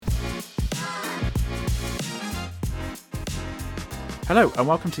Hello and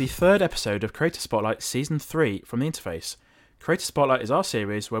welcome to the third episode of Creator Spotlight Season 3 from The Interface. Creator Spotlight is our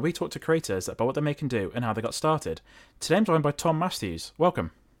series where we talk to creators about what they make and do and how they got started. Today I'm joined by Tom Matthews.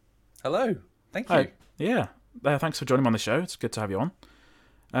 Welcome. Hello. Thank you. Hi. Yeah, thanks for joining me on the show. It's good to have you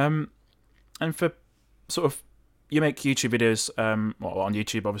on. And for sort of, you make YouTube videos, on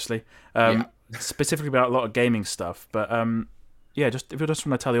YouTube obviously, specifically about a lot of gaming stuff, but just if you just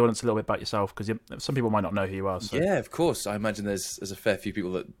want to tell the audience a little bit about yourself, because some people might not know who you are. So. Yeah, of course. I imagine there's a fair few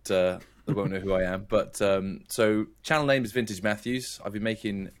people that won't know who I am. But so channel name is Vintage Matthews. I've been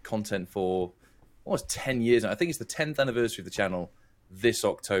making content for almost 10 years now. I think it's the 10th anniversary of the channel this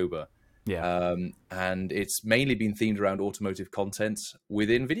October. Yeah. And it's mainly been themed around automotive content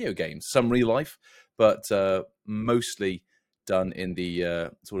within video games, some real life, but mostly done in the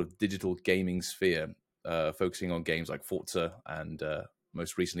sort of digital gaming sphere, focusing on games like Forza and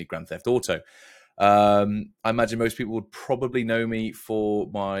most recently Grand Theft Auto. I imagine most people would probably know me for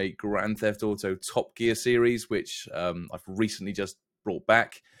my Grand Theft Auto Top Gear series, which I've recently just brought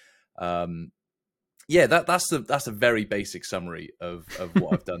back. That's a very basic summary of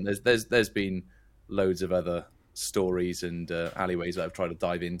what I've done. There's been loads of other stories and alleyways that I've tried to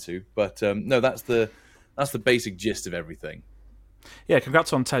dive into, but no, that's the basic gist of everything. Yeah,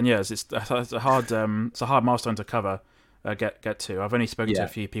 congrats on 10 years. It's a hard milestone to cover, get to. I've only spoken to a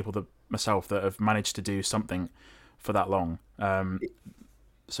few people myself that have managed to do something for that long.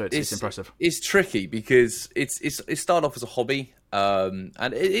 So it's impressive. It's tricky because it started off as a hobby, and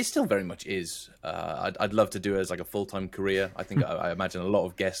it still very much is. I'd love to do it as like a full-time career. I think I imagine a lot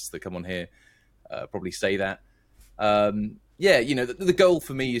of guests that come on here probably say that. The goal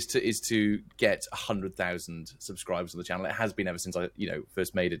for me is to get 100,000 subscribers on the channel. It has been ever since I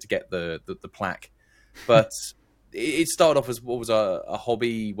first made it, to get the plaque. But it started off as what was a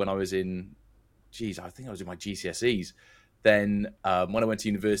hobby when I was in, I think I was in my GCSEs. Then when I went to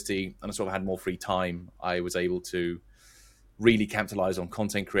university and I sort of had more free time, I was able to really capitalize on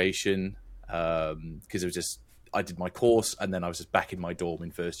content creation because it was just, I did my course and then I was just back in my dorm in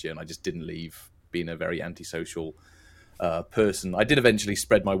first year and I just didn't leave, being a very antisocial person. I did eventually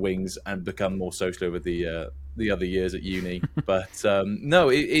spread my wings and become more social over the other years at uni. But no,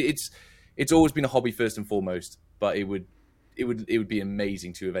 it's always been a hobby first and foremost. But it would be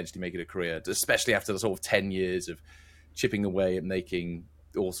amazing to eventually make it a career, especially after the sort of 10 years of chipping away at making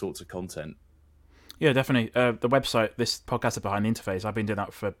all sorts of content. Yeah, definitely. The website, this podcast is Behind the Interface. I've been doing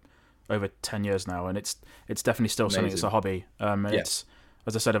that for over 10 years now, and it's definitely still something that's a hobby. It's,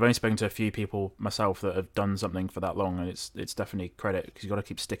 as I said, I've only spoken to a few people myself that have done something for that long, and it's definitely credit, because you've got to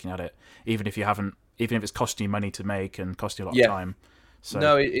keep sticking at it, even if it's costing you money to make and costing you a lot of time. So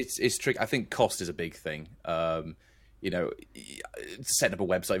no, it's tricky. I think cost is a big thing. Setting up a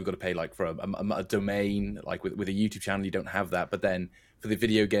website, you've got to pay like for a domain. Like with a YouTube channel, you don't have that. But then for the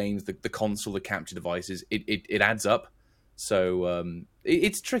video games, the console, the capture devices, it adds up. So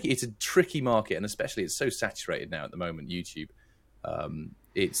it's tricky. It's a tricky market, and especially it's so saturated now at the moment. YouTube.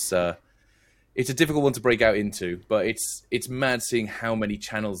 It's a difficult one to break out into, but it's mad seeing how many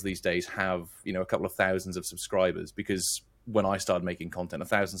channels these days have a couple of thousands of subscribers. Because when I started making content,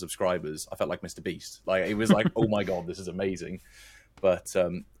 1,000 subscribers, I felt like Mr. Beast. Like, it was like, oh my god, this is amazing. But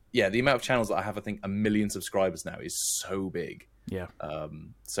the amount of channels that I have, I think 1 million subscribers now is so big. Yeah.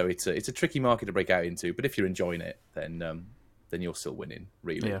 So it's a tricky market to break out into, but if you're enjoying it, then you're still winning,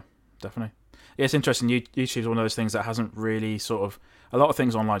 really. Yeah, definitely. Yeah, it's interesting. YouTube's one of those things that hasn't really sort of, a lot of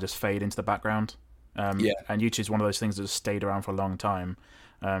things online just fade into the background. And YouTube's one of those things that's stayed around for a long time.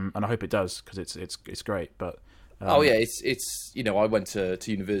 And I hope it does, because it's great. But it's I went to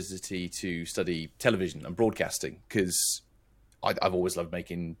university to study television and broadcasting because I've always loved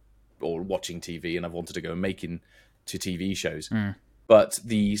making or watching TV, and I've wanted to go and make into TV shows. But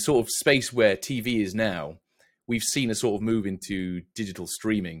the sort of space where TV is now, we've seen a sort of move into digital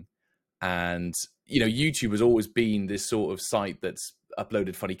streaming. And, YouTube has always been this sort of site that's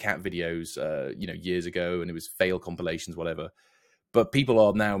uploaded funny cat videos, years ago, and it was fail compilations, whatever. But people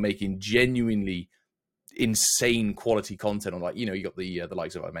are now making genuinely insane quality content on, like, you got the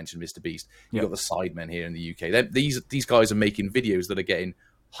likes of, I mentioned, Mr. Beast. You've got the Sidemen here in the UK. These guys are making videos that are getting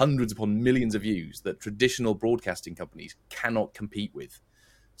hundreds upon millions of views that traditional broadcasting companies cannot compete with.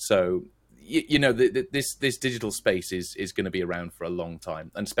 So, this digital space is going to be around for a long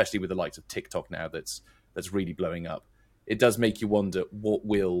time, and especially with the likes of TikTok now that's really blowing up. It does make you wonder, what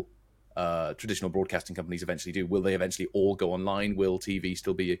will traditional broadcasting companies eventually do? Will they eventually all go online? Will TV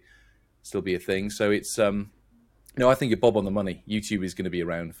still be a thing? So it's I think you're bob on the money. YouTube is going to be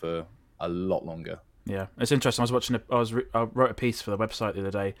around for a lot longer. Yeah, it's interesting. I wrote a piece for the website the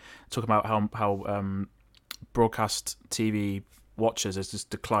other day talking about how broadcast TV watchers is just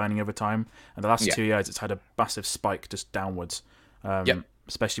declining over time. And the last 2 years, it's had a massive spike just downwards,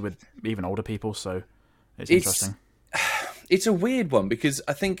 especially with even older people. So it's interesting. It's a weird one because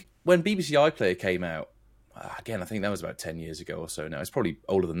I think when BBC iPlayer came out, again, I think that was about 10 years ago or so now. It's probably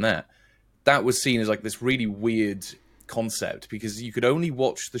older than that. That was seen as like this really weird concept because you could only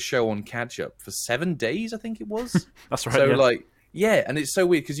watch the show on catch-up for 7 days, I think it was. That's right. So and it's so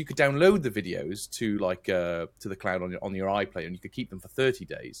weird because you could download the videos to the cloud on your iPlayer and you could keep them for 30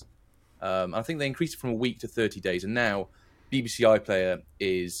 days. I think they increased it from a week to 30 days, and now BBC iPlayer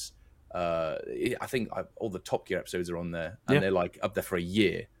is... I think all the Top Gear episodes are on there, and they're like up there for a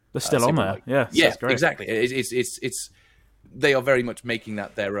year. They're still on there. Yeah, exactly. It's they are very much making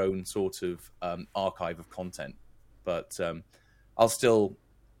that their own sort of archive of content. But I'll still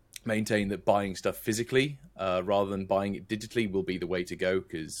maintain that buying stuff physically rather than buying it digitally will be the way to go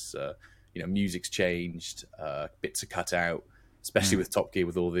because music's changed, bits are cut out, especially with Top Gear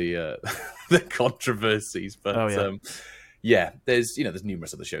with all the the controversies. But there's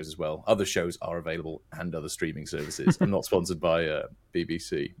numerous other shows as well. Other shows are available and other streaming services. I'm not sponsored by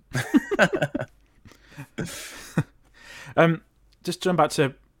BBC. Just jump back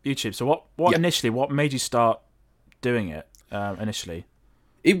to YouTube. So what initially, what made you start doing it initially?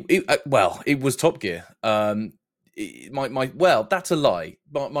 It was Top Gear. That's a lie.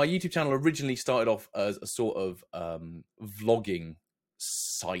 My YouTube channel originally started off as a sort of vlogging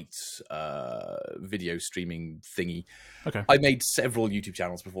site, video streaming thingy. Okay. I made several YouTube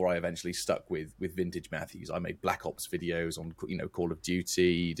channels before I eventually stuck with Vintage Matthews. I made Black Ops videos on Call of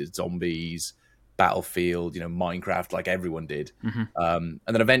Duty, zombies, Battlefield, Minecraft, like everyone did. Mm-hmm. And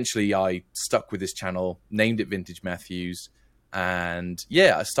then eventually I stuck with this channel, named it Vintage Matthews, and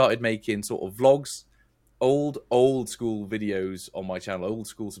I started making sort of vlogs, old school videos on my channel. Old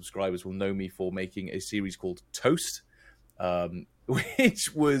school subscribers will know me for making a series called Toast,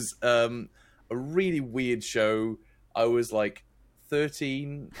 which was a really weird show. I was like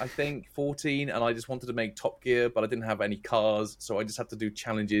 13, I think, 14, and I just wanted to make Top Gear, but I didn't have any cars, so I just had to do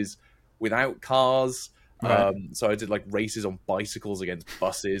challenges without cars. Right. So I did like races on bicycles against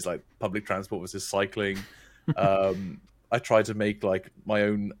buses, like public transport versus cycling. I tried to make like my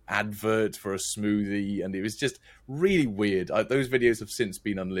own advert for a smoothie, and it was just really weird. Those videos have since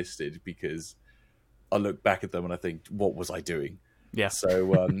been unlisted because I look back at them and I think, what was I doing? Yeah.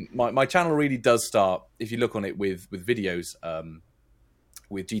 So my channel really does start, if you look on it with videos,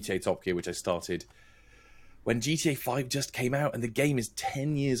 with GTA Top Gear, which I started when GTA 5 just came out, and the game is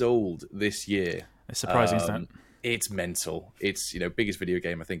 10 years old this year. It's surprising, isn't it? It's mental. It's biggest video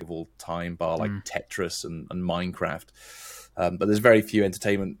game I think of all time, bar like Tetris and Minecraft. But there's very few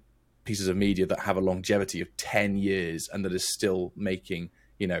entertainment pieces of media that have a longevity of 10 years and that is still making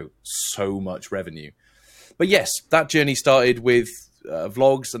so much revenue. But yes, that journey started with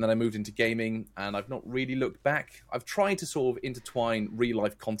vlogs, and then I moved into gaming, and I've not really looked back. I've tried to sort of intertwine real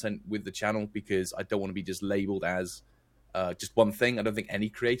life content with the channel because I don't want to be just labeled as just one thing. I don't think any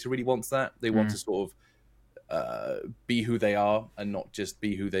creator really wants that. They want to sort of be who they are and not just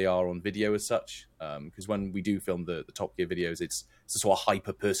be who they are on video as such. Because when we do film the Top Gear videos, it's a sort of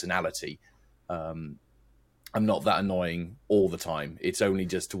hyper personality. I'm not that annoying all the time. It's only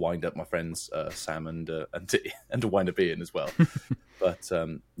just to wind up my friends Sam and to wind up Ian as well. But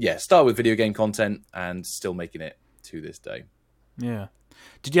start with video game content and still making it to this day. Yeah.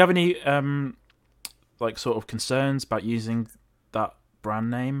 Did you have any sort of concerns about using that brand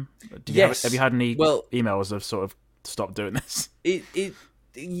name? Have you had any emails of sort of stop doing this?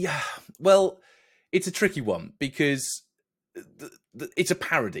 Well, it's a tricky one because it's a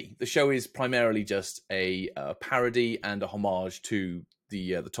parody. The show is primarily just a parody and a homage to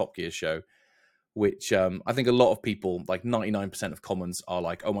the Top Gear show, which I think a lot of people, like 99% of comments, are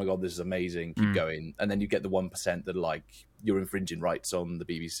like, "Oh my god, this is amazing! Keep going." And then you get the 1% that are like, "You're infringing rights on the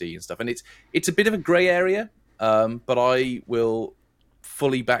BBC and stuff." And it's a bit of a grey area, but I will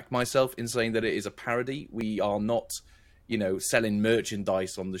fully back myself in saying that it is a parody. We are not, selling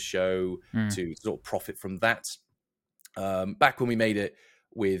merchandise on the show to sort of profit from that. Back when we made it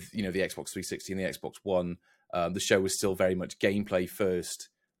with the Xbox 360 and the Xbox One, the show was still very much gameplay first,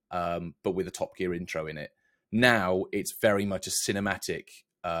 but with a Top Gear intro in it. Now it's very much a cinematic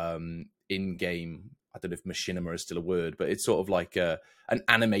in-game. I don't know if machinima is still a word, but it's sort of like an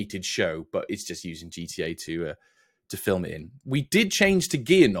animated show, but it's just using GTA to film it in. We did change to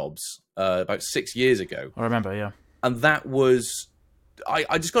gear knobs about 6 years ago. I remember, yeah. And that was...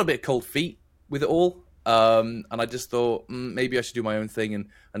 I just got a bit of cold feet with it all. And I just thought maybe I should do my own thing.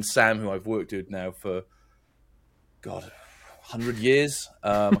 And Sam, who I've worked with now for 100 years,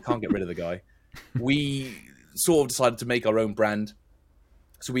 I can't get rid of the guy. We sort of decided to make our own brand.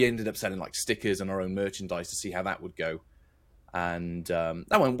 So we ended up selling like stickers and our own merchandise to see how that would go. And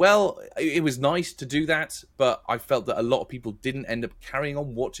that went well. It was nice to do that, but I felt that a lot of people didn't end up carrying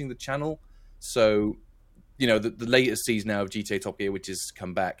on watching the channel. So, you know, the latest season now of GTA Top Gear, which has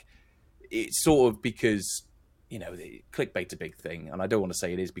come back, it's sort of because, you know, clickbait's a big thing. And I don't want to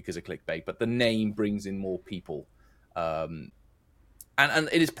say it is because of clickbait, but the name brings in more people. And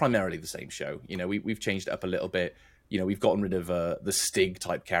it is primarily the same show. You know, we've changed it up a little bit. You know, we've gotten rid of the Stig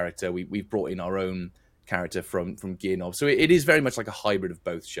type character. We've brought in our own character from Gear Knob. So it is very much like a hybrid of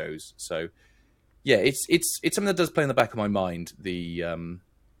both shows. So yeah, it's something that does play in the back of my mind. The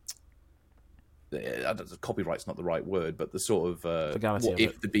copyright's not the right word, but the sort of what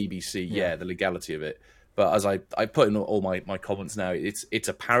if the BBC, the legality of it. But as I put in all my comments now, it's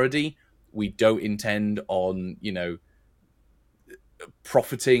a parody. We don't intend on, you know,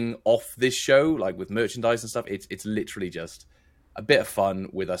 profiting off this show, like with merchandise and stuff. It's literally just a bit of fun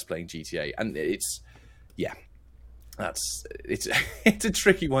with us playing GTA, and it's it's a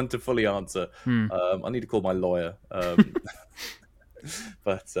tricky one to fully answer. I need to call my lawyer, but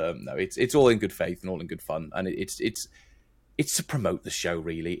no, it's all in good faith and all in good fun, and it's to promote the show.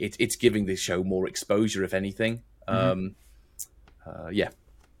 Really, it's giving the show more exposure, if anything. Yeah,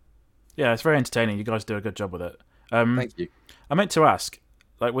 it's very entertaining. You guys do a good job with it. Thank you. I meant to ask,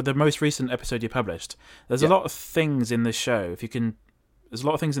 like with the most recent episode you published, there's a lot of things in this show. There's a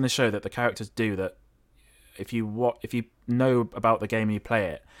lot of things in the show that the characters do that, if you know about the game and you play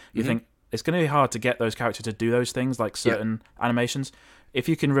it, you think it's going to be hard to get those characters to do those things, like certain animations. If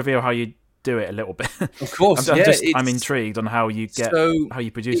you can reveal how you do it a little bit, of course. I'm intrigued on how you how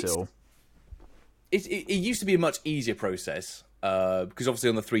you produce it all. It used to be a much easier process. Because obviously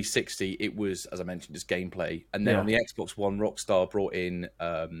on the 360 it was, as I mentioned, just gameplay, and then on the Xbox One, Rockstar brought in,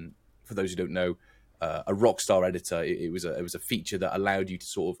 for those who don't know, a Rockstar editor. It was a feature that allowed you to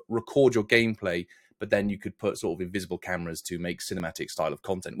sort of record your gameplay, but then you could put sort of invisible cameras to make cinematic style of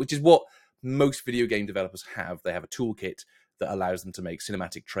content, which is what most video game developers have. They have a toolkit that allows them to make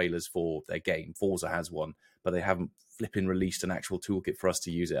cinematic trailers for their game. Forza has one, but they haven't flipping released an actual toolkit for us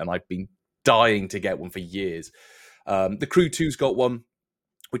to use it, and I've been dying to get one for years. The Crew 2's got one,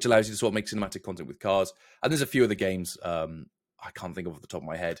 which allows you to sort of make cinematic content with cars. And there's a few other games I can't think of off the top of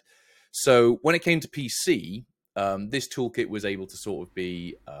my head. So when it came to PC, this toolkit was able to sort of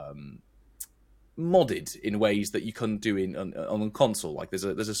be modded in ways that you couldn't do on a console. Like there's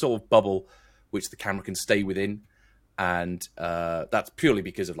a sort of bubble which the camera can stay within. And that's purely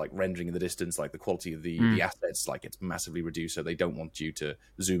because of like rendering in the distance, like the quality of the assets, like it's massively reduced, so they don't want you to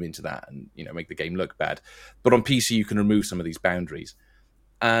zoom into that and, you know, make the game look bad. But on PC, you can remove some of these boundaries.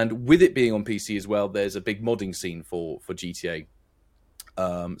 And with it being on PC as well, there's a big modding scene for GTA.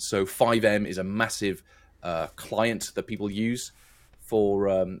 So 5M is a massive client that people use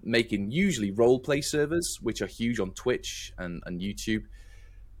for making usually roleplay servers, which are huge on Twitch and YouTube.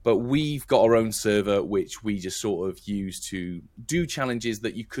 But we've got our own server, which we just sort of use to do challenges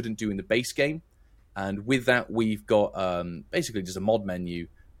that you couldn't do in the base game. And with that, we've got basically just a mod menu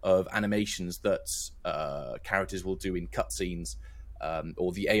of animations that characters will do in cutscenes,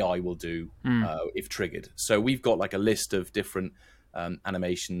 or the AI will do if triggered. So we've got like a list of different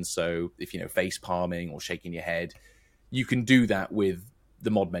animations. So if, you know, face palming or shaking your head, you can do that with the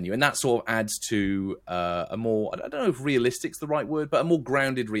mod menu, and that sort of adds to a more, I don't know if realistic's the right word, but a more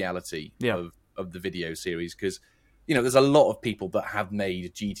grounded reality of the video series. Because, you know, there's a lot of people that have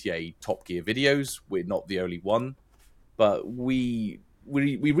made GTA Top Gear videos. We're not the only one, but we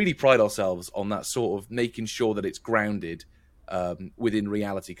really pride ourselves on that sort of making sure that it's grounded within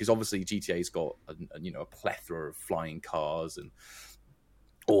reality. Because obviously GTA's got a plethora of flying cars and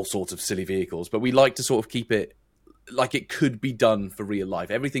all sorts of silly vehicles, but we like to sort of keep it like it could be done for real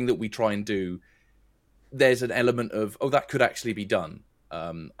life. Everything that we try and do, there's an element of, that could actually be done.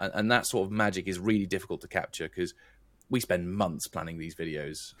 And that sort of magic is really difficult to capture because we spend months planning these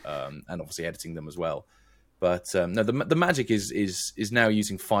videos and obviously editing them as well. But no, the magic is now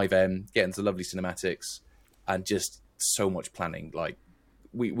using 5M, getting to lovely cinematics, and just so much planning. Like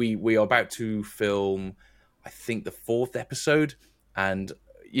we are about to film, I think, the 4th episode, and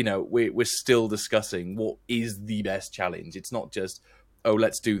you know, we're still discussing what is the best challenge. It's not just,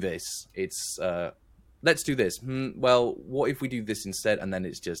 let's do this. It's let's do this. Well, what if we do this instead? And then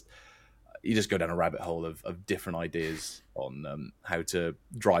it's just, you just go down a rabbit hole of different ideas on how to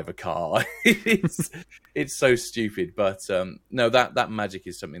drive a car. it's so stupid, but no, that magic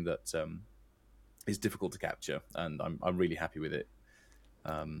is something that is difficult to capture, and I'm really happy with it.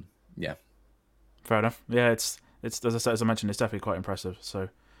 Yeah, fair enough. Yeah, it's as I mentioned, it's definitely quite impressive. So,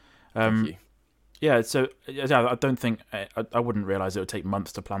 thank you. Yeah, so yeah, I don't think I wouldn't realize it would take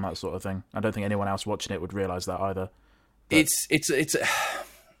months to plan that sort of thing. I don't think anyone else watching it would realize that either. But...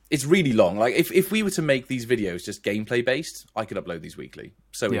 It's really long. Like if we were to make these videos just gameplay based, I could upload these weekly.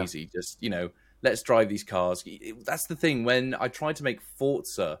 So easy. Just let's drive these cars. That's the thing. When I tried to make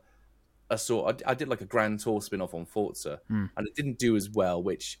Forza I did like a Grand Tour spin-off on Forza, and it didn't do as well,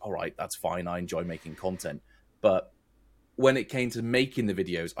 which, all right, that's fine. I enjoy making content. But when it came to making the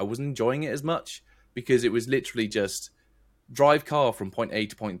videos, I wasn't enjoying it as much because it was literally just drive car from point A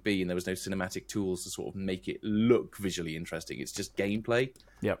to point B, and there was no cinematic tools to sort of make it look visually interesting. It's just gameplay.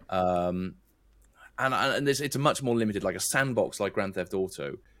 Yep. And it's a much more limited, like a sandbox like Grand Theft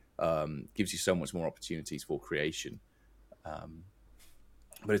Auto gives you so much more opportunities for creation.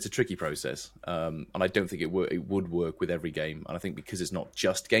 But it's a tricky process, and I don't think it would work with every game. And I think because it's not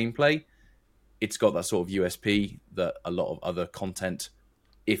just gameplay, it's got that sort of USP that a lot of other content,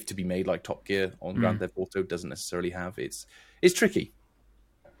 if to be made like Top Gear on Grand Theft Auto, doesn't necessarily have. It's tricky.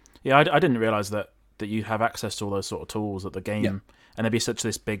 Yeah, I didn't realize that you have access to all those sort of tools at the game, and there'd be such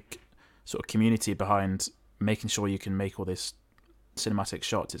this big sort of community behind making sure you can make all this cinematic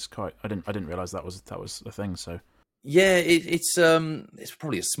shots. It's quite. I didn't realize that was a thing. So. Yeah, it's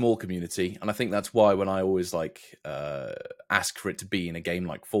probably a small community, and I think that's why when I always ask for it to be in a game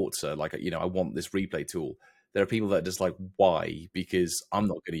like Forza, I want this replay tool. There are people that are just like, why? Because I'm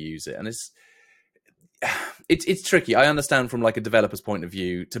not going to use it, and it's tricky. I understand from like a developer's point of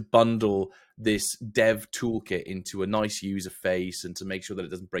view to bundle this dev toolkit into a nice user face and to make sure that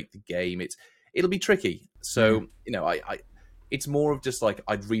it doesn't break the game. It'll be tricky. So it's more of just like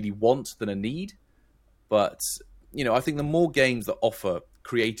I'd really want than a need, but. I think the more games that offer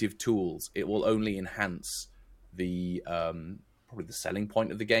creative tools, it will only enhance the probably the selling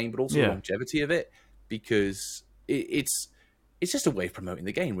point of the game, but also the longevity of it, because it's just a way of promoting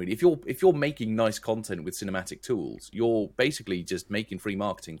the game. Really, if you're making nice content with cinematic tools, you're basically just making free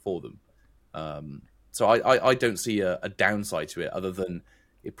marketing for them. So I don't see a downside to it, other than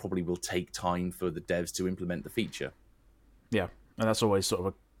it probably will take time for the devs to implement the feature. Yeah, and that's always sort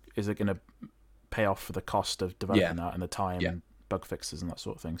of is it going to pay off for the cost of developing that and the time and bug fixes and that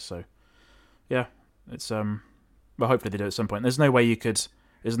sort of thing. So yeah, it's well, hopefully they do at some point. There's no way you could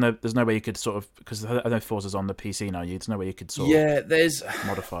there's no way you could sort of, because I know Forza's on the PC now, there's no way you could sort of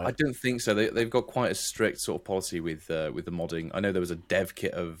modify it. I don't think so. They've got quite a strict sort of policy with the modding. I know there was a dev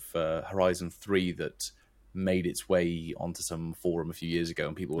kit of Horizon 3 that made its way onto some forum a few years ago,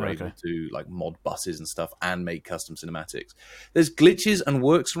 and people were able to like mod buses and stuff and make custom cinematics. There's glitches and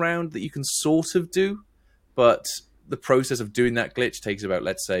works around that you can sort of do, but the process of doing that glitch takes about,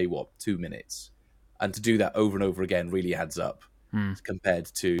 let's say, 2 minutes, and to do that over and over again really adds up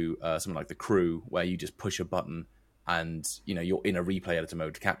compared to something like The Crew, where you just push a button and you're in a replay editor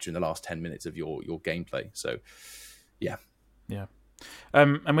mode capturing the last 10 minutes of your gameplay. So yeah.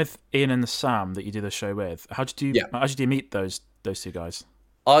 And with Ian and Sam that you do the show with, how did you meet those two guys?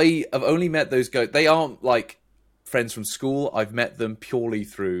 I have only met those guys. They aren't like friends from school. I've met them purely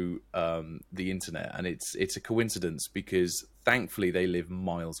through the internet, and it's a coincidence because thankfully they live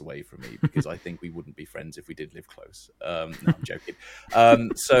miles away from me, because I think we wouldn't be friends if we did live close. No, I'm joking.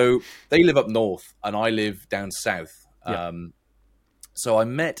 So they live up north and I live down south. So I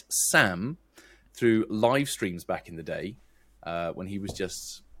met Sam through live streams back in the day. When he was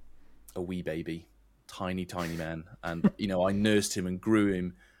just a wee baby, tiny man, and I nursed him and grew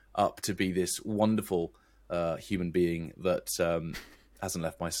him up to be this wonderful human being that hasn't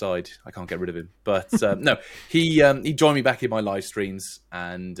left my side. I can't get rid of him. But no, he joined me back in my live streams,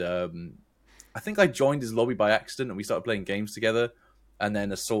 and I think I joined his lobby by accident, and we started playing games together, and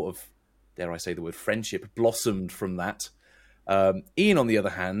then a sort of, dare I say the word, friendship blossomed from that. Ian, on the other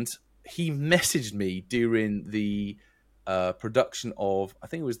hand, he messaged me during the production of, I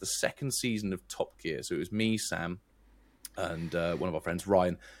think it was the second season of Top Gear. So it was me, Sam, and one of our friends,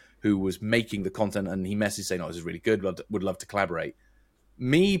 Ryan, who was making the content, and he messaged saying, "Oh, this is really good, would love to collaborate."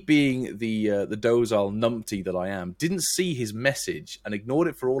 Me, being the docile numpty that I am, didn't see his message and ignored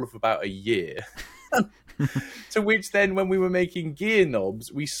it for all of about a year. To which then, when we were making Gear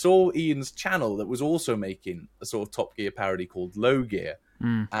Knobs, we saw Ian's channel that was also making a sort of Top Gear parody called Low Gear,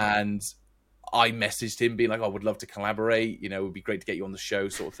 and I messaged him being like, "I would love to collaborate. It would be great to get you on the show,"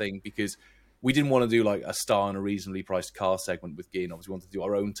 sort of thing, because we didn't want to do like a star and a reasonably priced car segment with Gear Knobs. We wanted to do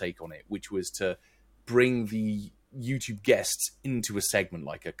our own take on it, which was to bring the YouTube guests into a segment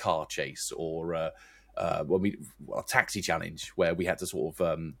like a car chase or a taxi challenge, where we had to sort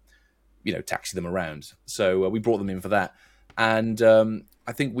of taxi them around. So we brought them in for that, and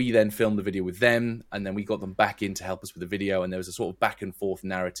I think we then filmed the video with them, and then we got them back in to help us with the video, and there was a sort of back and forth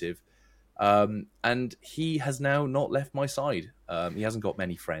narrative. And he has now not left my side. He hasn't got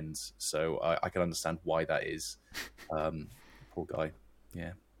many friends, so I can understand why that is. Poor guy.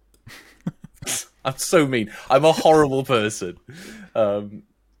 Yeah. I'm so mean. I'm a horrible person.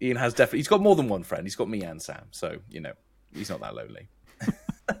 Ian has definitely... He's got more than one friend. He's got me and Sam, so, he's not that lonely.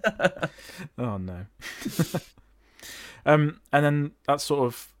 Oh, no. And then that's sort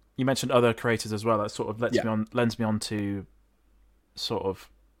of... You mentioned other creators as well. That sort of lends me on to sort of...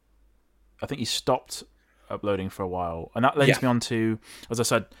 I think he stopped uploading for a while, and that lends me on to, as I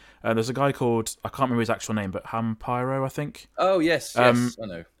said, there's a guy called, I can't remember his actual name, but Hampyro, I think. Oh yes, I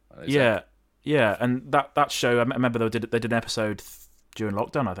know. Yeah, and that show, I remember they did an episode during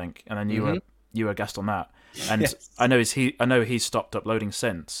lockdown, I think, and then you were a guest on that, and yes. I know he's stopped uploading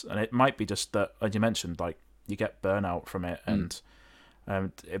since, and it might be just that, as you mentioned, like you get burnout from it, and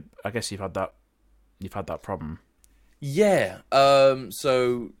I guess you've had that problem. Yeah.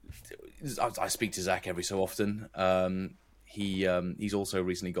 So I speak to Zach every so often. He's also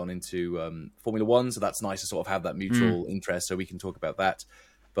recently gone into Formula One, so that's nice to sort of have that mutual interest, so we can talk about that.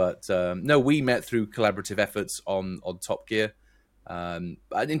 But no, we met through collaborative efforts on Top Gear. And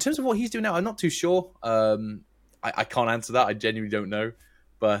in terms of what he's doing now, I'm not too sure. I can't answer that. I genuinely don't know.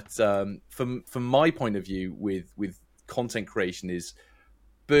 But from my point of view, with content creation, is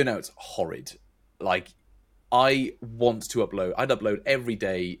burnout's horrid. Like, I want to upload. I'd upload every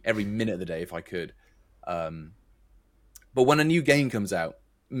day, every minute of the day if I could. But when a new game comes out,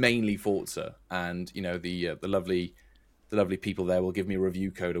 mainly Forza, and the lovely people there will give me a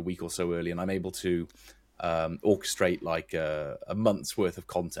review code a week or so early, and I'm able to orchestrate like a month's worth of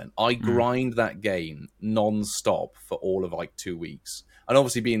content. I grind that game non-stop for all of like 2 weeks. And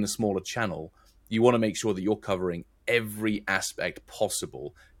obviously, being a smaller channel, you want to make sure that you're covering every aspect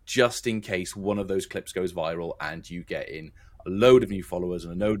possible, just in case one of those clips goes viral and you get in a load of new followers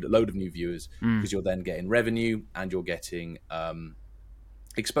and a load of new viewers, because you're then getting revenue and you're getting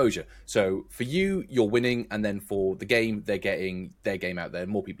exposure. So for you, you're winning, and then for the game, they're getting their game out there.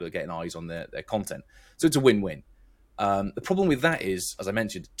 More people are getting eyes on their content. So it's a win-win. The problem with that is, as I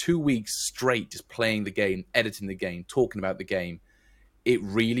mentioned, 2 weeks straight just playing the game, editing the game, talking about the game, it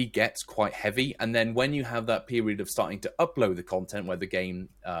really gets quite heavy. And then when you have that period of starting to upload the content where the game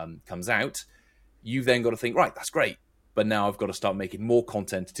comes out, you've then got to think, right, that's great, but now I've got to start making more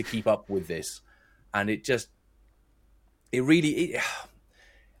content to keep up with this. And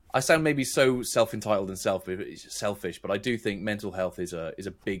I sound maybe so self-entitled and selfish, but I do think mental health is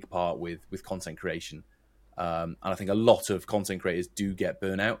a big part with content creation. And I think a lot of content creators do get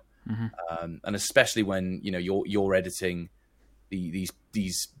burnout. And especially when, you're editing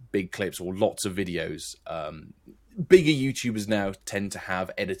these big clips or lots of videos. Bigger YouTubers now tend to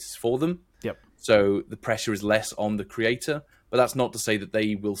have editors for them. Yep. So the pressure is less on the creator, but that's not to say that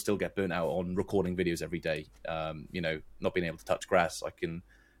they will still get burnt out on recording videos every day. Not being able to touch grass, I can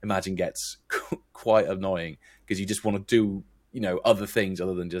imagine gets quite annoying, because you just want to do, other things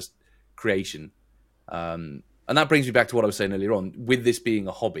other than just creation. And that brings me back to what I was saying earlier on. With this being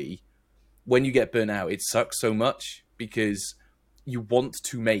a hobby, when you get burnt out, it sucks so much, because you want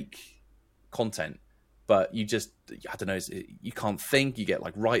to make content, but you just, I don't know, you can't think, you get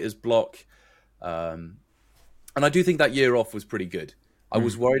like writer's block. And I do think that year off was pretty good. I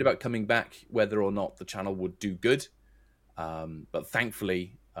was worried about coming back, whether or not the channel would do good. But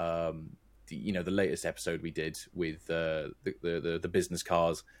thankfully, the latest episode we did with the business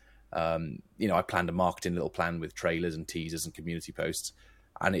cars, I planned a marketing little plan with trailers and teasers and community posts,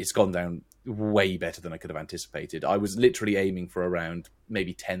 and it's gone down way better than I could have anticipated. I was literally aiming for around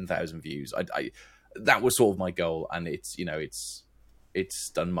maybe 10,000 views. That was sort of my goal, and it's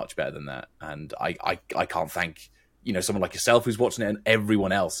done much better than that. And I can't thank someone like yourself who's watching it, and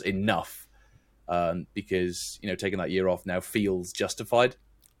everyone else enough, because taking that year off now feels justified.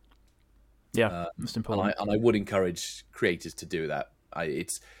 Yeah, that's important. And I would encourage creators to do that.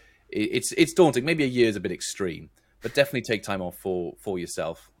 It's daunting. Maybe a year is a bit extreme, but definitely take time off for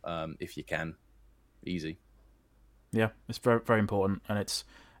yourself if you can. Easy. Yeah, it's very, very important, and it's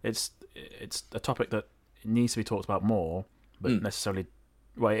a topic that needs to be talked about more, but necessarily,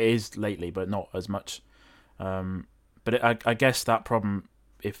 well, it is lately, but not as much. But I guess that problem,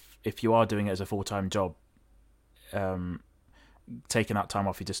 if you are doing it as a full-time job, taking that time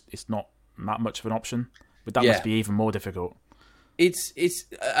off, it's not that much of an option. But that must be even more difficult. It's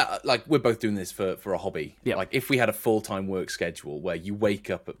like we're both doing this for a hobby. Yeah. Like if we had a full-time work schedule where you wake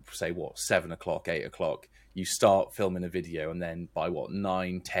up at, say, 7 o'clock, 8 o'clock, you start filming a video, and then by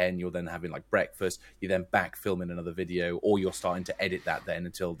 9, 10, you're then having like breakfast, you're then back filming another video, or you're starting to edit that then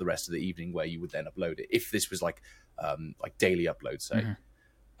until the rest of the evening, where you would then upload it. If this was like daily uploads, say.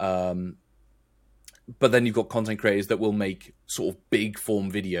 but then you've got content creators that will make sort of big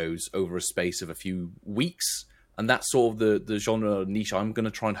form videos over a space of a few weeks. And that's sort of the genre niche I'm going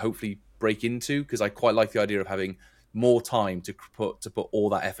to try and hopefully break into, because I quite like the idea of having more time to put all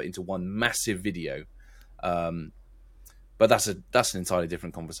that effort into one massive video. But that's an entirely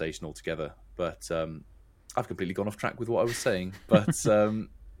different conversation altogether. But I've completely gone off track with what I was saying. But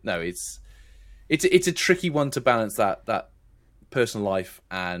no, it's a tricky one to balance that personal life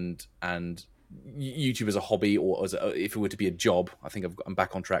and YouTube as a hobby, or if it were to be a job. I think I'm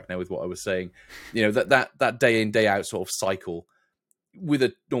back on track now with what I was saying. You know, that day in, day out sort of cycle. With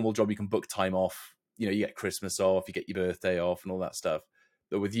a normal job, you can book time off. You know, you get Christmas off, you get your birthday off, and all that stuff.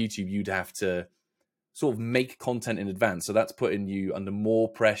 But with YouTube, you'd have to sort of make content in advance. So that's putting you under more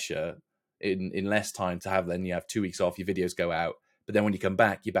pressure in less time to have. Then you have 2 weeks off, your videos go out, but then when you come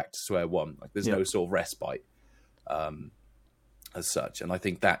back, you're back to square one. Like there's no sort of respite as such. And I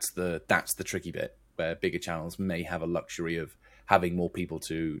think that's the tricky bit, where bigger channels may have a luxury of having more people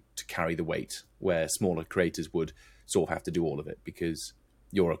to carry the weight, where smaller creators would sort of have to do all of it, because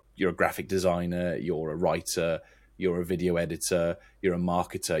you're a graphic designer, you're a writer, you're a video editor, you're a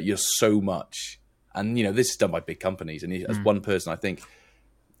marketer, you're so much. And you know, this is done by big companies, and as one person, I think,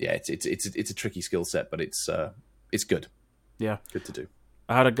 yeah, it's a tricky skill set, but it's good. Yeah, good to do.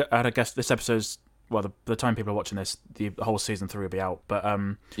 I had a guest. This episode's, well, the time people are watching this, the whole season 3 will be out. But I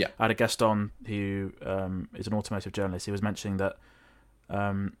had a guest on who is an automotive journalist. He was mentioning that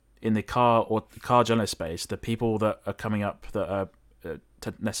in the car journalist space, the people that are coming up that are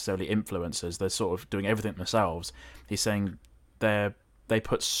necessarily influencers, they're sort of doing everything themselves. He's saying they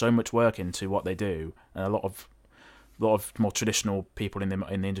put so much work into what they do, and a lot of more traditional people in the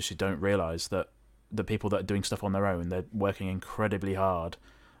industry don't realize that the people that are doing stuff on their own, they're working incredibly hard.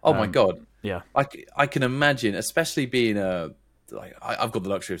 Oh my god! Yeah, I can imagine, especially being I've got the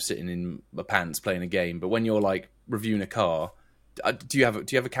luxury of sitting in my pants playing a game, but when you're like reviewing a car, do you have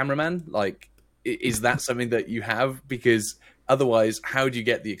a cameraman? Like, is that something that you have? Because otherwise, how do you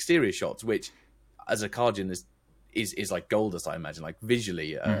get the exterior shots? Which, as a car journalist, is like gold, as I imagine. Like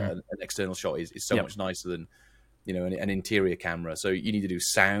visually, an external shot is so much nicer than, you know, an interior camera. So you need to do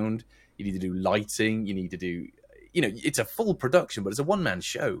sound, you need to do lighting, you need to do, you know, it's a full production, but it's a one-man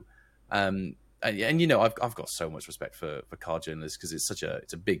show. And you know, I've got so much respect for car journalists, because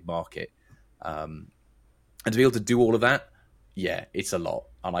it's a big market. And to be able to do all of that, yeah, it's a lot.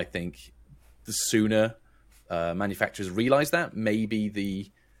 And I think the sooner manufacturers realize that, maybe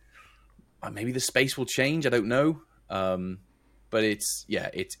the space will change. I don't know. But it's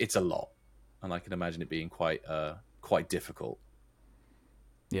a lot. And I can imagine it being quite difficult.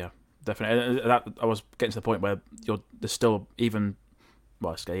 Yeah, definitely. That I was getting to the point where there's still even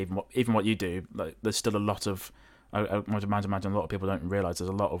what you do. Like, there's still a lot of. I might imagine a lot of people don't realize there's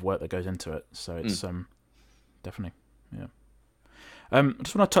a lot of work that goes into it. So it's definitely, yeah. I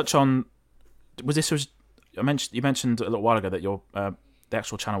just want to touch on. You mentioned a little while ago that your the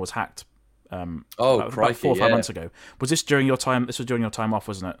actual channel was hacked. About 4 or 5 months ago. Was this during your time? This was during your time off,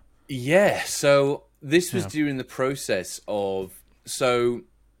 wasn't it? Yeah. So this was during the process of. So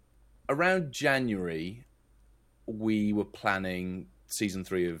around January, we were planning season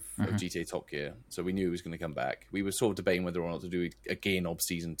 3 of GTA Top Gear. So we knew it was going to come back. We were sort of debating whether or not to do a Gear Knob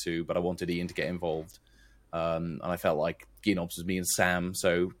season 2, but I wanted Ian to get involved. And I felt like Gear Knobs was me and Sam,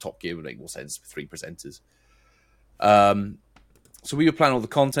 so Top Gear would make more sense with 3 presenters. So we were planning all the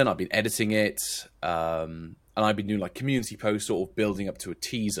content. I've been editing it, and I've been doing like community posts, sort of building up to a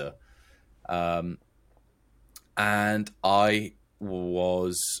teaser. And I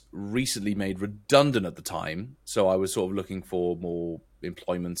was recently made redundant at the time, so I was sort of looking for more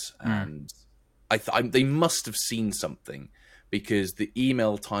employment, and they must have seen something, because the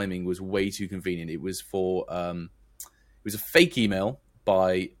email timing was way too convenient. It was for it was a fake email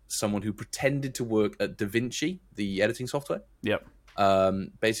by someone who pretended to work at DaVinci, the editing software. Yep.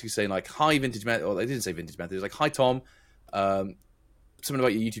 Basically saying like, "Hi, Vintage Method," or they didn't say Vintage Method. It was like, "Hi, Tom. Something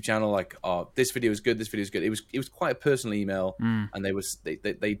about your YouTube channel. Like, this video is good. This video is good." It was quite a personal email, and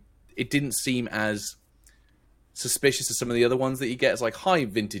it didn't seem as suspicious as some of the other ones that you get. It's like, "Hi,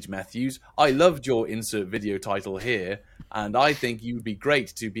 Vintage Matthews. I loved your insert video title here, and I think you would be great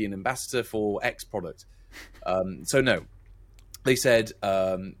to be an ambassador for X product." So no, they said,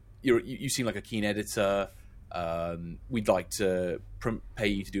 you seem like a keen editor. We'd like to pay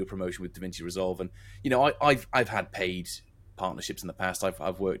you to do a promotion with DaVinci Resolve. And you know, I've had paid partnerships in the past.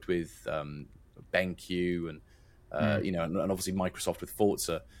 I've worked with BenQ and you know, and obviously Microsoft with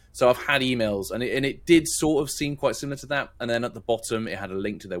Forza. So I've had emails, and it did sort of seem quite similar to that. And then at the bottom, it had a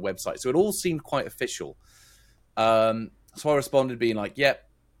link to their website, so it all seemed quite official. So I responded being like, "Yep,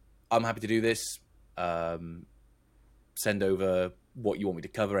 I'm happy to do this. send over what you want me to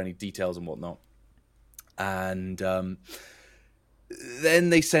cover, any details and whatnot. And then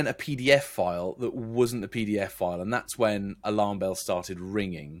they sent a PDF file that wasn't a PDF file, and that's when alarm bells started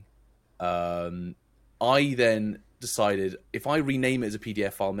ringing. I then decided if I rename it as a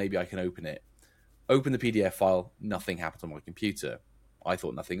PDF file, maybe I can open it. Open the PDF file, nothing happened on my computer. I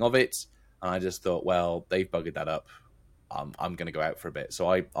thought nothing of it, and I just thought, well, they've buggered that up. I'm going to go out for a bit. So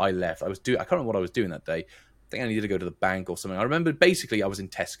I left. I can't remember what I was doing that day. I think I needed to go to the bank or something. I remember basically I was in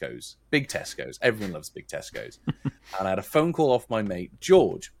Tesco's, big Tesco's. Everyone loves big Tesco's. And I had a phone call off my mate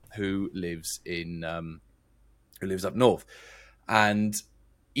George, who lives up north, and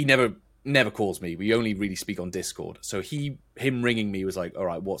he never calls me. We only really speak on Discord. So him ringing me was like, all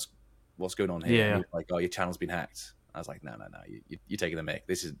right, what's going on here? Yeah. He was like, oh, your channel's been hacked. I was like, no, you're taking the mic.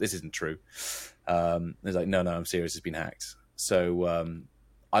 This isn't true. He's like, no, I'm serious. It's been hacked. So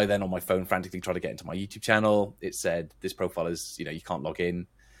I then on my phone frantically tried to get into my YouTube channel. It said this profile is, you can't log in.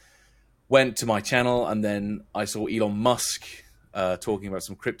 Went to my channel, and then I saw Elon Musk talking about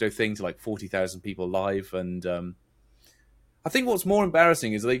some crypto thing to like 40,000 people live. And I think what's more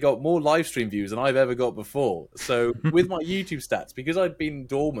embarrassing is they got more live stream views than I've ever got before. So with my YouTube stats, because I'd been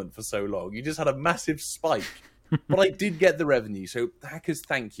dormant for so long, you just had a massive spike. But I did get the revenue, so hackers,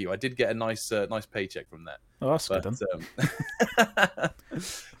 thank you. I did get a nice paycheck from that. Oh, that's good then.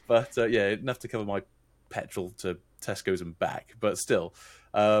 But yeah, enough to cover my petrol to Tesco's and back. But still,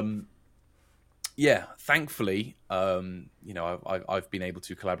 yeah, thankfully, I've been able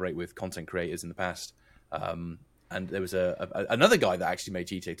to collaborate with content creators in the past. And there was another guy that actually made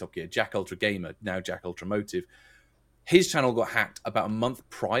GTA Top Gear, Jack Ultra Gamer, now Jack Ultra Motive. His channel got hacked about a month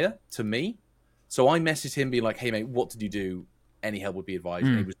prior to me. So I messaged him being like, hey, mate, what did you do? Any help would be advised.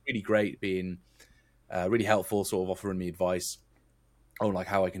 And he was really great, being really helpful, sort of offering me advice on like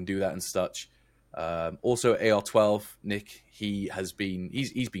how I can do that and such. Also, AR12, Nick, he's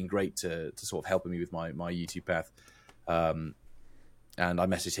been great to sort of helping me with my YouTube path. And I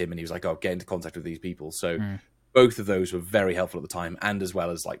messaged him and he was like, oh, get into contact with these people. So both of those were very helpful at the time, and as well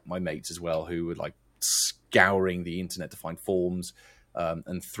as like my mates as well, who were like scouring the internet to find forums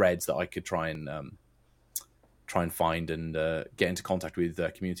and threads that I could try and find and get into contact with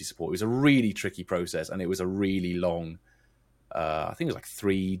community support. It was a really tricky process, and it was a really long, I think it was like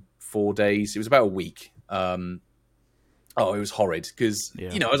 3-4 days. It was about a week. It was horrid because,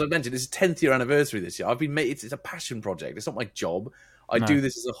 as I mentioned, it's a 10th year anniversary this year. It's a passion project. It's not my job. I do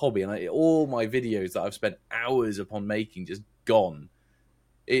this as a hobby, and all my videos that I've spent hours upon making just gone.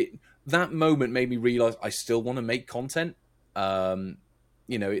 That moment made me realize I still want to make content. It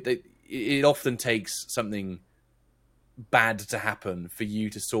often takes something bad to happen for you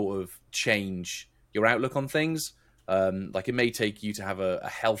to sort of change your outlook on things. Like it may take you to have a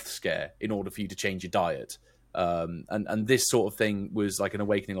health scare in order for you to change your diet. And this sort of thing was like an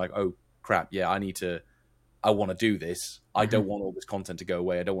awakening, like, oh crap, yeah, I want to do this. I don't want all this content to go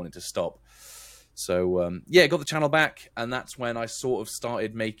away. I don't want it to stop. So, got the channel back, and that's when I sort of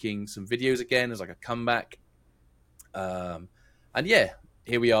started making some videos again as like a comeback. And yeah,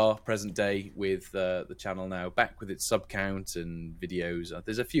 here we are, present day, with the channel now back with its sub count and videos.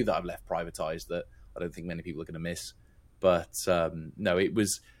 There's a few that I've left privatized that I don't think many people are going to miss. But no, it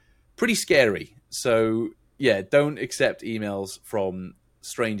was pretty scary. So yeah, don't accept emails from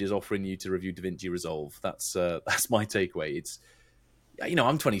strangers offering you to review DaVinci Resolve. That's my takeaway. It's,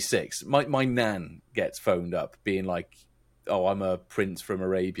 I'm 26. My nan gets phoned up being like, oh, I'm a prince from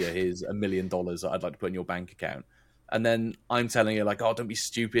Arabia. Here's $1 million that I'd like to put in your bank account. And then I'm telling her like, oh, don't be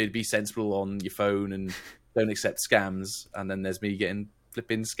stupid, be sensible on your phone and don't accept scams. And then there's me getting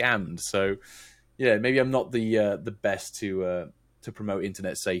flipping scammed. So yeah, maybe I'm not the best to promote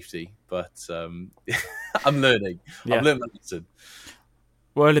internet safety, but I'm learning. Yeah. I've learned that lesson.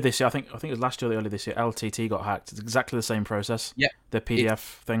 Well, earlier this year, I think it was last year or earlier this year, LTT got hacked. It's exactly the same process. Yeah. The PDF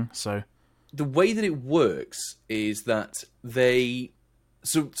thing. So the way that it works is that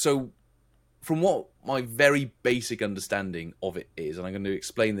so from what my very basic understanding of it is, and I'm going to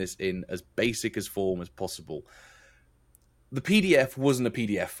explain this in as basic as form as possible. The PDF wasn't a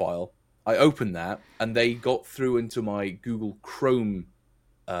PDF file. I opened that, and they got through into my Google Chrome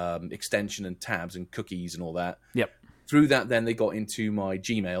extension and tabs and cookies and all that. Yep. Through that, then they got into my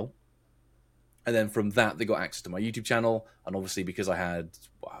Gmail. And then from that, they got access to my YouTube channel. And obviously, because I had,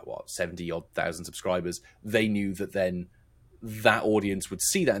 70-odd thousand subscribers, they knew that then that audience would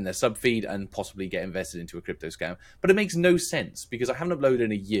see that in their sub feed and possibly get invested into a crypto scam. But it makes no sense because I haven't uploaded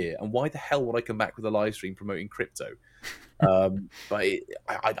in a year. And why the hell would I come back with a live stream promoting crypto? But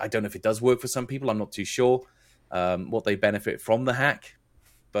I don't know if it does work for some people. I'm not too sure what they benefit from the hack.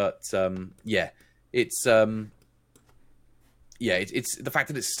 But yeah, it's it's the fact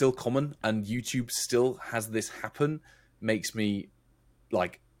that it's still common and YouTube still has this happen makes me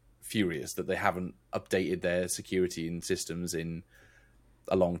like furious that they haven't updated their security and systems in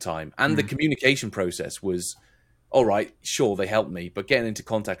a long time. And the communication process was all right. Sure, they helped me, but getting into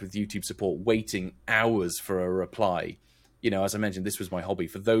contact with YouTube support, waiting hours for a reply. As I mentioned, this was my hobby.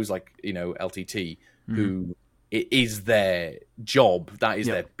 For those like LTT who it is their job, that is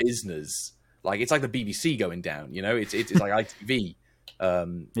their business. Like it's like the BBC going down. It's like ITV.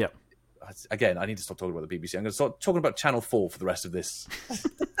 Again, I need to stop talking about the BBC. I'm going to start talking about Channel 4 for the rest of this.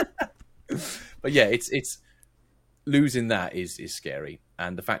 But yeah, it's losing that is scary,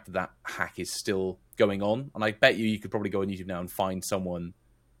 and the fact that hack is still going on. And I bet you could probably go on YouTube now and find someone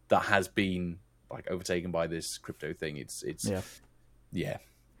that has been like overtaken by this crypto thing. It's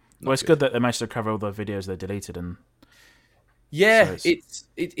Well, it's good that they managed to cover all the videos they deleted, and so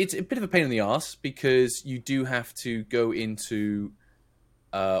it's a bit of a pain in the ass because you do have to go into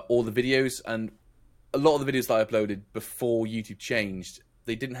all the videos, and a lot of the videos that I uploaded before YouTube changed,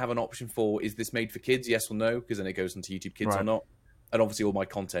 they didn't have an option for is this made for kids, yes or no, because then it goes into YouTube Kids or not. And obviously all my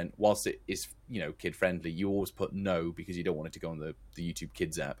content, whilst it is kid friendly, you always put no because you don't want it to go on the YouTube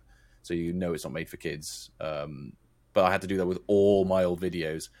Kids app, so it's not made for kids. But I had to do that with all my old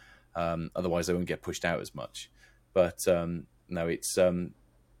videos, otherwise they won't get pushed out as much. But no, it's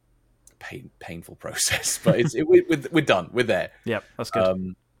painful process, but we're done. We're there. Yeah, that's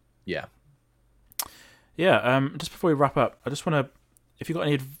good. Yeah. Just before we wrap up, I just want to, if you got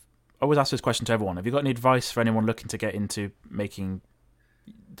any, I always ask this question to everyone. Have you got any advice for anyone looking to get into making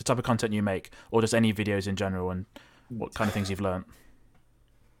the type of content you make, or just any videos in general, and what kind of things you've learned?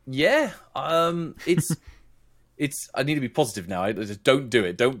 Yeah, it's I need to be positive now. I just don't do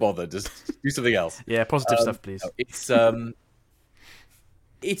it. Don't bother. Just do something else. Yeah, positive stuff, please. It's something.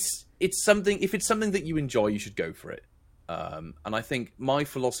 If it's something that you enjoy, you should go for it. And I think my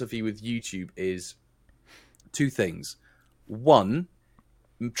philosophy with YouTube is two things. One,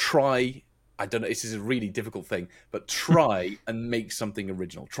 try. I don't know. This is a really difficult thing, but try and make something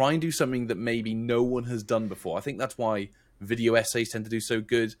original. Try and do something that maybe no one has done before. I think that's why video essays tend to do so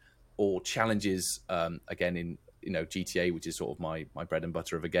good, or challenges. Again, in GTA, which is sort of my bread and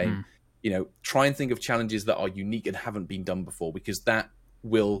butter of a game. Try and think of challenges that are unique and haven't been done before, because that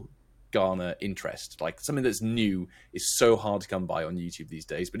will garner interest. Like something that's new is so hard to come by on YouTube these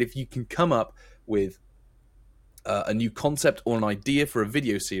days. But if you can come up with a new concept or an idea for a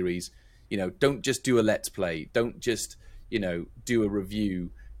video series, don't just do a let's play. Don't just do a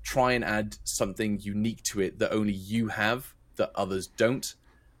review. Try and add something unique to it that only you have that others don't.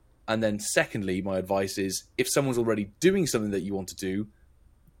 And then secondly, my advice is if someone's already doing something that you want to do,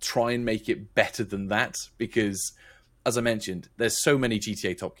 try and make it better than that, because as I mentioned, there's so many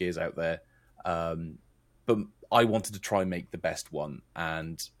GTA Top Gears out there. But I wanted to try and make the best one.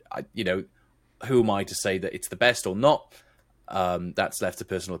 And who am I to say that it's the best or not? That's left to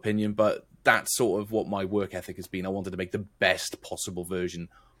personal opinion, but that's sort of what my work ethic has been. I wanted to make the best possible version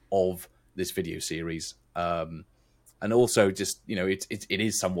of this video series. And also just, it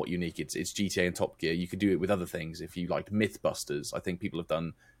is somewhat unique. It's GTA and Top Gear. You could do it with other things. If you liked Mythbusters, I think people have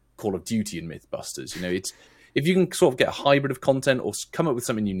done Call of Duty and Mythbusters. If you can sort of get a hybrid of content or come up with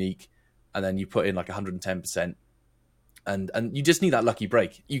something unique, and then you put in like 110%, and you just need that lucky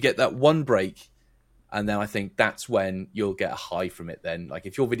break. You get that one break, and then I think that's when you'll get a high from it then. Like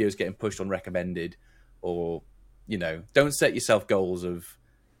if your video is getting pushed on recommended, or, don't set yourself goals of,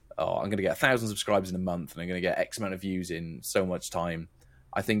 I'm going to get 1,000 subscribers in a month and I'm going to get X amount of views in so much time.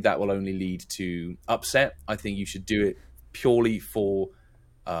 I think that will only lead to upset. I think you should do it purely for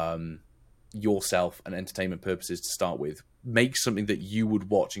yourself and entertainment purposes to start with. Make something that you would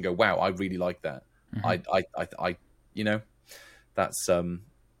watch and go, wow, I really like that. I that's I'm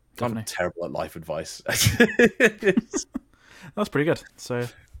terrible at life advice. That's pretty good. So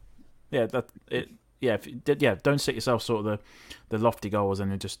don't set yourself sort of the lofty goals,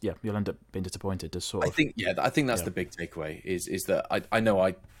 and you'll end up being disappointed. Just sort of. I think that's the big takeaway is that I know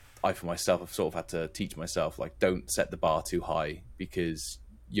I for myself have sort of had to teach myself, like, don't set the bar too high, because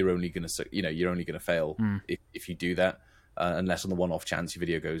you're only going to fail if you do that, unless on the one-off chance your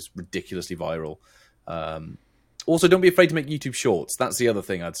video goes ridiculously viral. Also, don't be afraid to make YouTube shorts. That's the other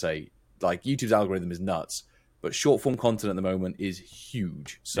thing I'd say. Like, YouTube's algorithm is nuts, but short form content at the moment is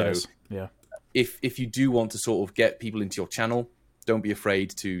huge. So if you do want to sort of get people into your channel, don't be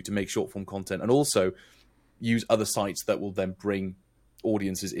afraid to make short form content, and also use other sites that will then bring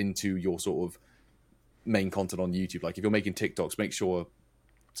audiences into your sort of main content on YouTube. Like if you're making TikToks, make sure,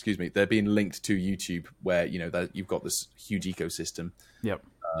 they're being linked to YouTube, where that you've got this huge ecosystem. Yep.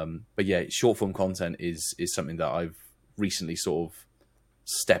 But yeah, short form content is something that I've recently sort of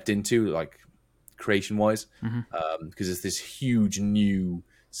stepped into, like creation wise, because there's this huge new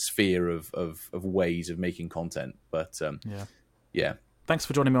sphere of ways of making content. But yeah. Thanks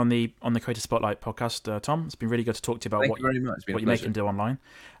for joining me on the Creator Spotlight podcast, Tom. It's been really good to talk to you about what you make and do online.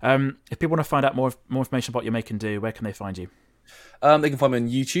 If people want to find out more information about what you make and do, where can they find you? They can find me on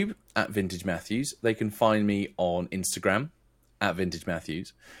YouTube at Vintage Matthews. They can find me on Instagram at Vintage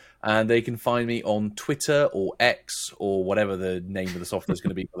Matthews. And they can find me on Twitter or X or whatever the name of the software is going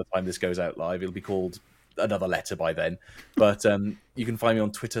to be by the time this goes out live. It'll be called another letter by then. But you can find me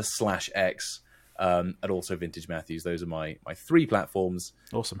on Twitter /X and also Vintage Matthews. Those are my 3 platforms.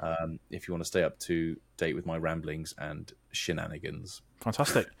 Awesome. If you want to stay up to date with my ramblings and shenanigans.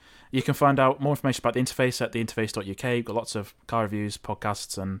 Fantastic. You can find out more information about the interface at theinterface.uk. We've got lots of car reviews,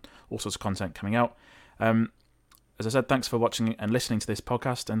 podcasts, and all sorts of content coming out. As I said, thanks for watching and listening to this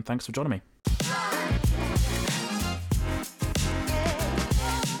podcast, and thanks for joining me.